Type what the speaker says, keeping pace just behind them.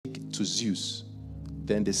to Zeus.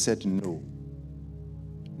 Then they said, no,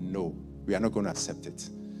 we are not going to accept it.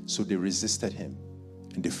 So they resisted him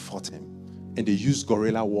and they fought him. And they used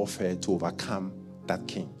guerrilla warfare to overcome that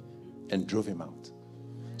king and drove him out.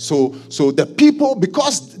 So the people,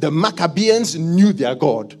 because the Maccabeans knew their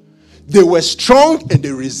God, they were strong and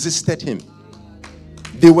they resisted him.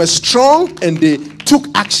 They were strong and they took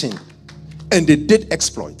action. And they did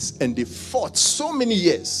exploits. And they fought so many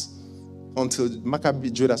years until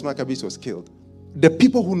Judas Maccabeus was killed. The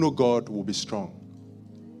people who know God will be strong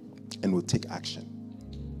and will take action.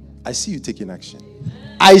 I see you taking action.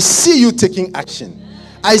 I see you taking action.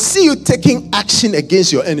 I see you taking action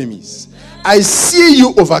against your enemies. I see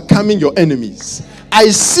you overcoming your enemies. I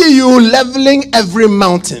see you leveling every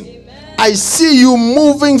mountain. I see you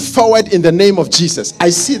moving forward in the name of Jesus.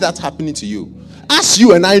 I see that happening to you. As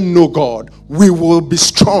you and I know God, we will be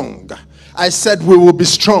strong. I said we will be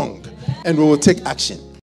strong and we will take action.